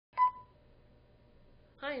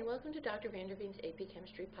Hi, and welcome to Dr. Vanderveen's AP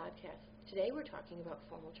Chemistry podcast. Today we're talking about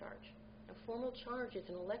formal charge. A formal charge is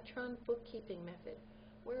an electron bookkeeping method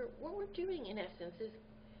where what we're doing in essence is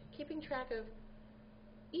keeping track of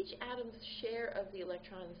each atom's share of the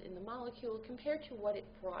electrons in the molecule compared to what it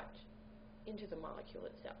brought into the molecule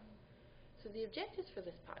itself. So the objectives for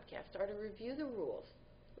this podcast are to review the rules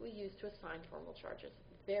that we use to assign formal charges.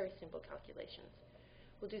 Very simple calculations.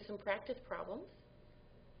 We'll do some practice problems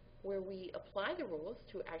where we apply the rules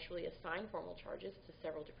to actually assign formal charges to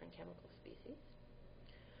several different chemical species.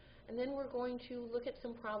 And then we're going to look at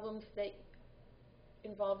some problems that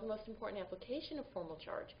involve the most important application of formal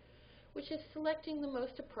charge, which is selecting the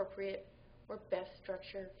most appropriate or best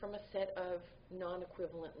structure from a set of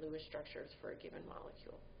non-equivalent Lewis structures for a given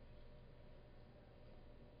molecule.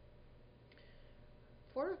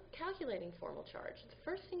 For calculating formal charge, the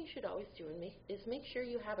first thing you should always do is make sure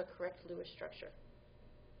you have a correct Lewis structure.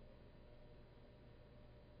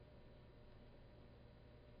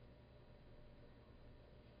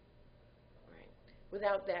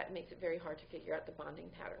 Without that, it makes it very hard to figure out the bonding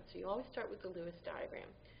pattern. So you always start with the Lewis diagram.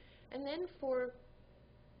 And then for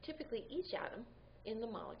typically each atom in the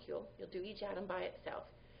molecule, you'll do each atom by itself,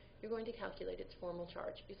 you're going to calculate its formal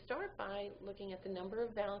charge. You start by looking at the number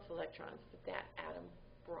of valence electrons that that atom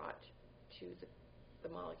brought to the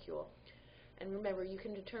molecule. And remember, you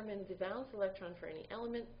can determine the valence electron for any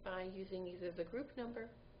element by using either the group number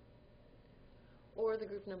or the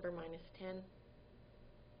group number minus 10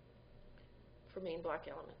 for main block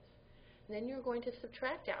elements. And then you're going to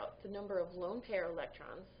subtract out the number of lone pair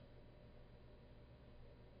electrons,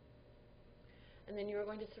 and then you're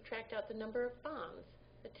going to subtract out the number of bonds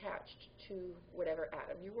attached to whatever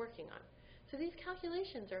atom you're working on. So these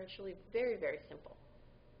calculations are actually very, very simple.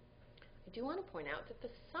 I do want to point out that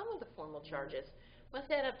the sum of the formal charges must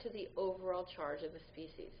add up to the overall charge of the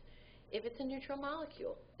species. If it's a neutral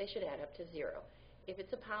molecule, they should add up to 0. If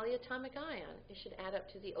it's a polyatomic ion, it should add up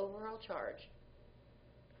to the overall charge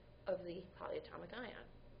of the polyatomic ion.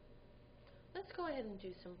 Let's go ahead and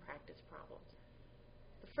do some practice problems.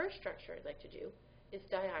 The first structure I'd like to do is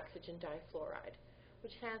dioxygen difluoride,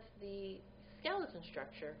 which has the skeleton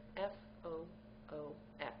structure FOOF.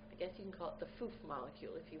 I guess you can call it the FOOF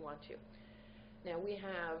molecule if you want to. Now we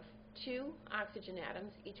have 2 oxygen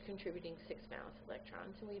atoms, each contributing 6 valence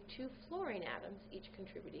electrons, and we have 2 fluorine atoms, each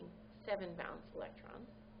contributing 7 valence electrons,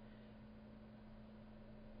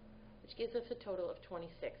 which gives us a total of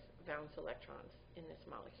 26 valence electrons in this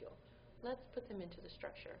molecule. Let's put them into the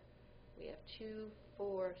structure. We have 2,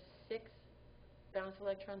 4, 6 valence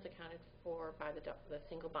electrons accounted for by the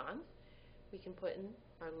single bonds. We can put in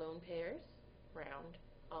our lone pairs around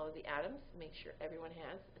all of the atoms, make sure everyone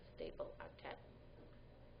has a stable octet.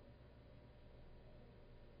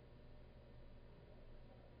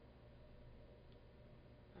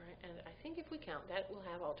 Alright, and I think if we count that, we'll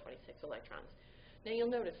have all 26 electrons. Now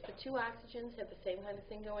you'll notice the 2 oxygens have the same kind of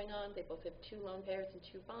thing going on. They both have 2 lone pairs and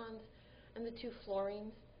 2 bonds. And the 2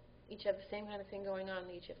 fluorines each have the same kind of thing going on.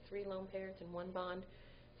 They each have 3 lone pairs and 1 bond.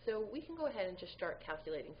 So we can go ahead and just start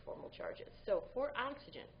calculating formal charges. So for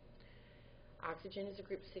oxygen, oxygen is a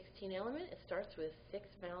group 16 element. It starts with 6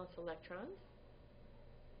 valence electrons.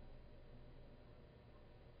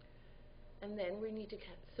 And then we need to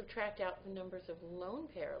subtract out the numbers of lone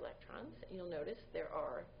pair electrons. You'll notice there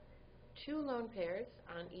are 2 lone pairs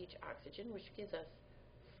on each oxygen, which gives us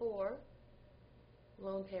 4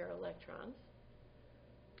 lone pair electrons.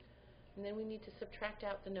 And then we need to subtract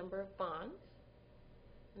out the number of bonds.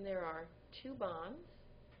 And there are 2 bonds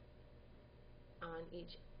on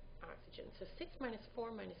each oxygen. So 6 minus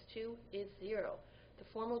 4 minus 2 is 0. The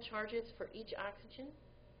formal charges for each oxygen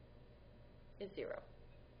is 0.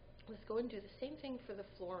 Let's go and do the same thing for the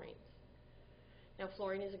fluorines. Now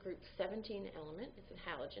fluorine is a group 17 element. It's a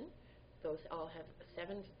halogen. Those all have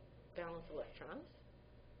 7 valence electrons.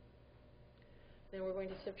 Then we're going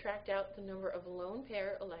to subtract out the number of lone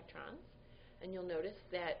pair electrons, and you'll notice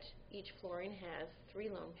that each fluorine has 3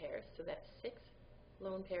 lone pairs, so that's 6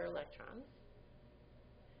 lone pair electrons.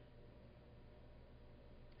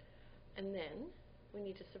 And then we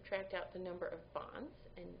need to subtract out the number of bonds,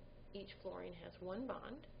 and each fluorine has 1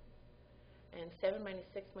 bond, and 7 minus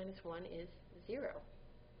 6 minus 1 is 0.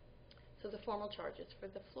 So the formal charges for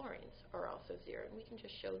the fluorines are also 0, and we can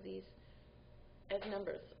just show these as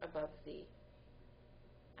numbers above the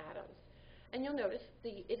atoms. And you'll notice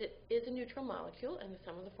it is a neutral molecule, and the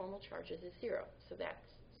sum of the formal charges is 0. So that's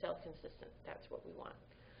self-consistent. That's what we want.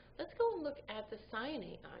 Let's go and look at the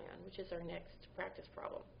cyanate ion, which is our next practice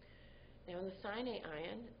problem. Now in the cyanate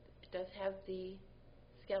ion, it does have the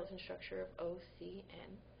skeleton structure of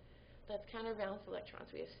OCN. that's countervalence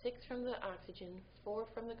electrons. We have 6 from the oxygen, 4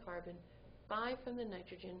 from the carbon, 5 from the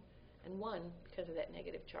nitrogen, and 1 because of that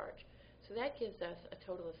negative charge. So that gives us a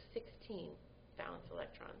total of 16 valence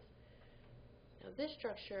electrons. Now this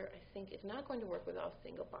structure, I think, is not going to work with all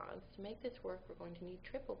single bonds. To make this work, we're going to need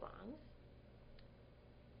triple bonds.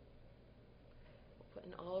 We'll put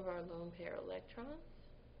in all of our lone pair electrons.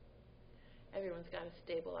 Everyone's got a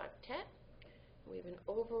stable octet. We have an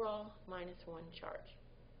overall -1 charge.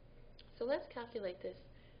 So let's calculate this.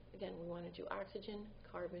 Again, we want to do oxygen,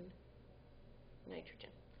 carbon,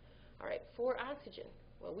 nitrogen. All right, for oxygen,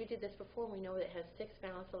 well, we did this before. We know that it has 6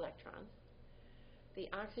 valence electrons.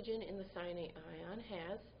 The oxygen in the cyanate ion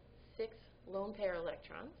has 6 lone pair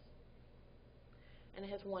electrons, and it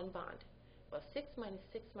has 1 bond. Well, 6 minus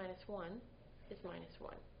 6 minus 1 is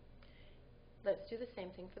 -1. Let's do the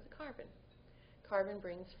same thing for the carbon. Carbon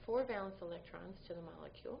brings 4 valence electrons to the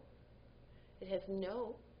molecule. It has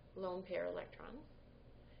no lone pair electrons.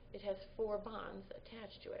 It has 4 bonds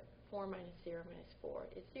attached to it. 4 minus 0 minus 4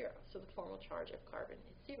 is 0. So the formal charge of carbon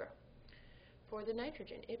is 0. For the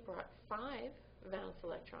nitrogen, it brought 5 valence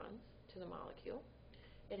electrons to the molecule.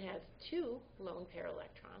 It has 2 lone pair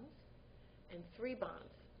electrons and 3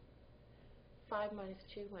 bonds. 5 minus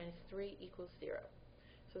 2 minus 3 equals 0.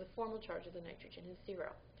 So the formal charge of the nitrogen is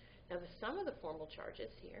 0. Now the sum of the formal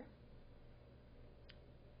charges here,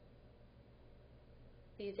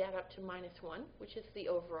 these add up to -1, which is the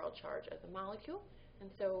overall charge of the molecule, and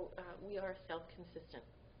so we are self-consistent.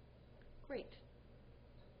 Great.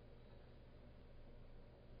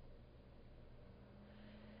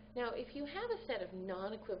 Now if you have a set of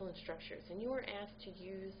non-equivalent structures and you are asked to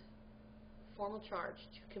use formal charge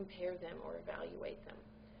to compare them or evaluate them,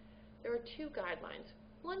 there are 2 guidelines.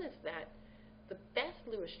 One is that the best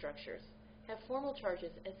Lewis structures have formal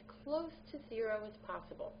charges as close to 0 as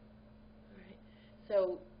possible. All right?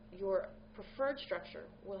 So your preferred structure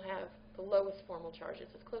will have the lowest formal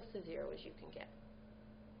charges, as close to 0 as you can get.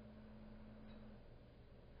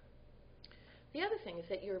 The other thing is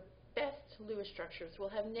that your best Lewis structures will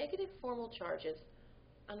have negative formal charges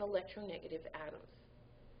on electronegative atoms.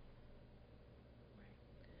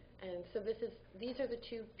 And so these are the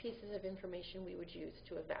 2 pieces of information we would use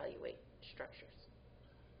to evaluate structures.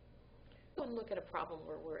 Go and look at a problem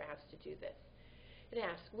where we're asked to do this. It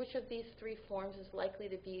asks, which of these 3 forms is likely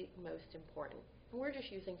to be most important? And we're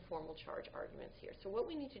just using formal charge arguments here. So what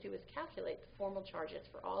we need to do is calculate the formal charges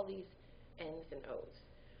for all these N's and O's.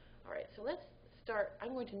 All right, so let's start.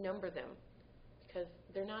 I'm going to number them because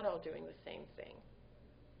they're not all doing the same thing,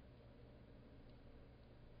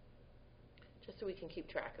 just so we can keep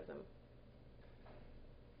track of them.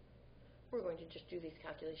 We're going to just do these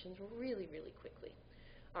calculations really, really quickly.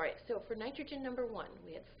 All right, so for nitrogen number 1,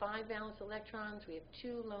 we had 5 valence electrons, we have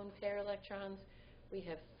 2 lone pair electrons, we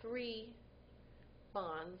have 3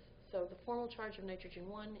 bonds, so the formal charge of nitrogen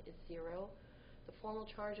 1 is 0. The formal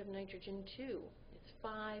charge of nitrogen 2 is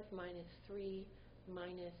 5 minus 3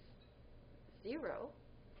 minus 0.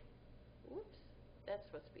 Whoops, that's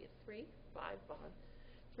supposed to be a 3, 5 bonds.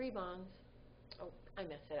 3 bonds, oh, I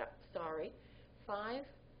messed that up, sorry. 5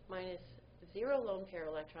 minus 0 lone pair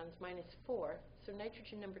electrons minus 4, so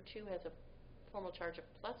nitrogen number 2 has a formal charge of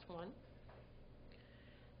 +1,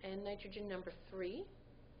 and nitrogen number 3,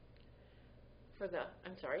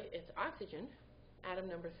 it's oxygen, atom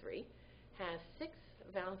number 3, has 6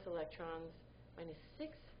 valence electrons minus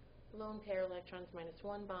 6 lone pair electrons minus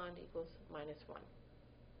 1 bond equals -1.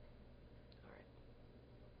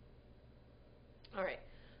 All right,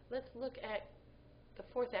 let's look at the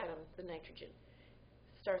 4th atom, the nitrogen.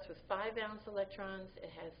 Starts with 5 valence electrons.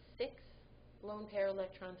 It has 6 lone pair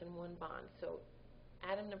electrons and 1 bond. So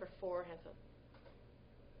atom number 4 has a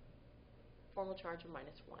formal charge of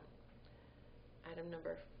 -1. Atom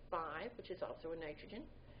number 5, which is also a nitrogen,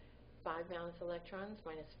 5 valence electrons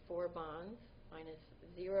minus 4 bonds minus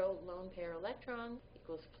 0 lone pair electrons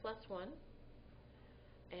equals +1.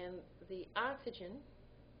 And the oxygen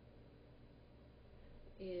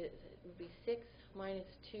would be 6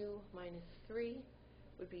 minus 2 minus 3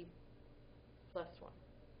 would be +1.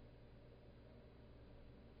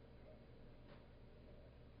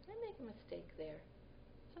 Did I make a mistake there?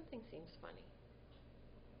 Something seems funny.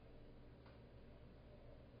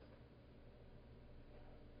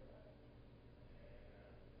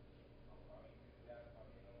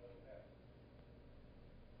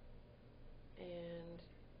 And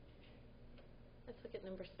let's look at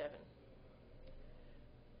number 7.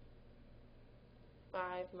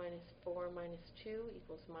 5 minus 4 minus 2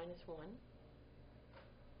 equals -1.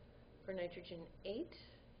 For nitrogen 8,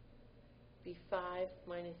 be 5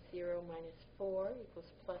 minus 0 minus 4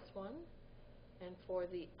 equals +1. And for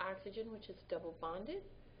the oxygen, which is double bonded,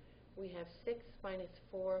 we have 6 minus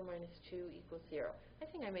 4 minus 2 equals 0. I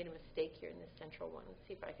think I made a mistake here in this central one. Let's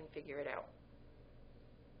see if I can figure it out.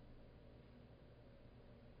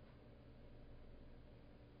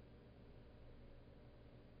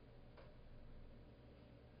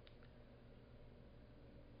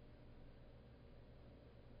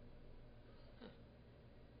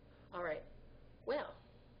 All right. Well,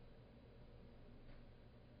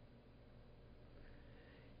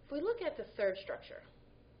 if we look at the third structure,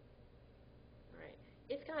 right,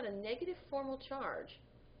 it's got a negative formal charge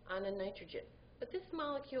on a nitrogen. But this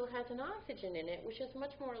molecule has an oxygen in it, which is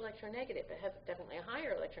much more electronegative. It has definitely a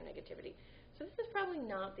higher electronegativity. So this is probably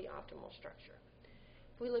not the optimal structure.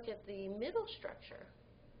 If we look at the middle structure,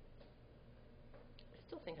 I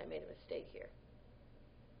still think I made a mistake here.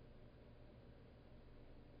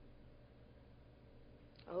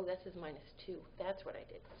 Oh, this is minus 2. That's what I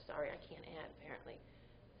did. Sorry, I can't add, apparently.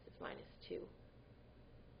 This is minus 2.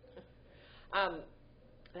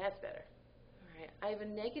 That's better. All right. I have a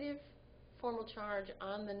negative formal charge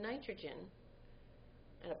on the nitrogen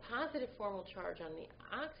and a positive formal charge on the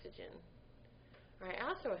oxygen. All right. I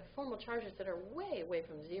also have formal charges that are way away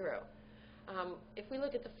from 0. If we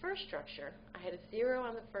look at the first structure, I had a 0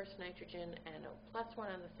 on the first nitrogen and a +1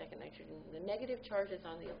 on the second nitrogen. The negative charge is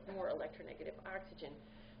on the more electronegative oxygen.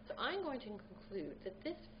 So I'm going to conclude that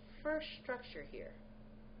this first structure here,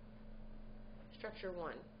 structure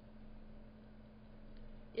 1,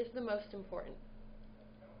 is the most important.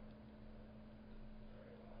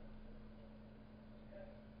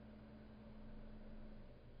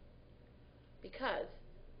 Because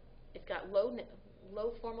it's got low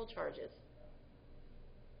formal charges,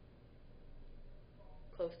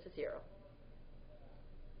 close to 0.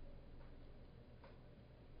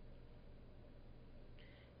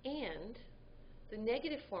 And the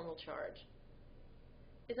negative formal charge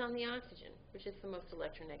is on the oxygen, which is the most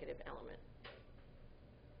electronegative element.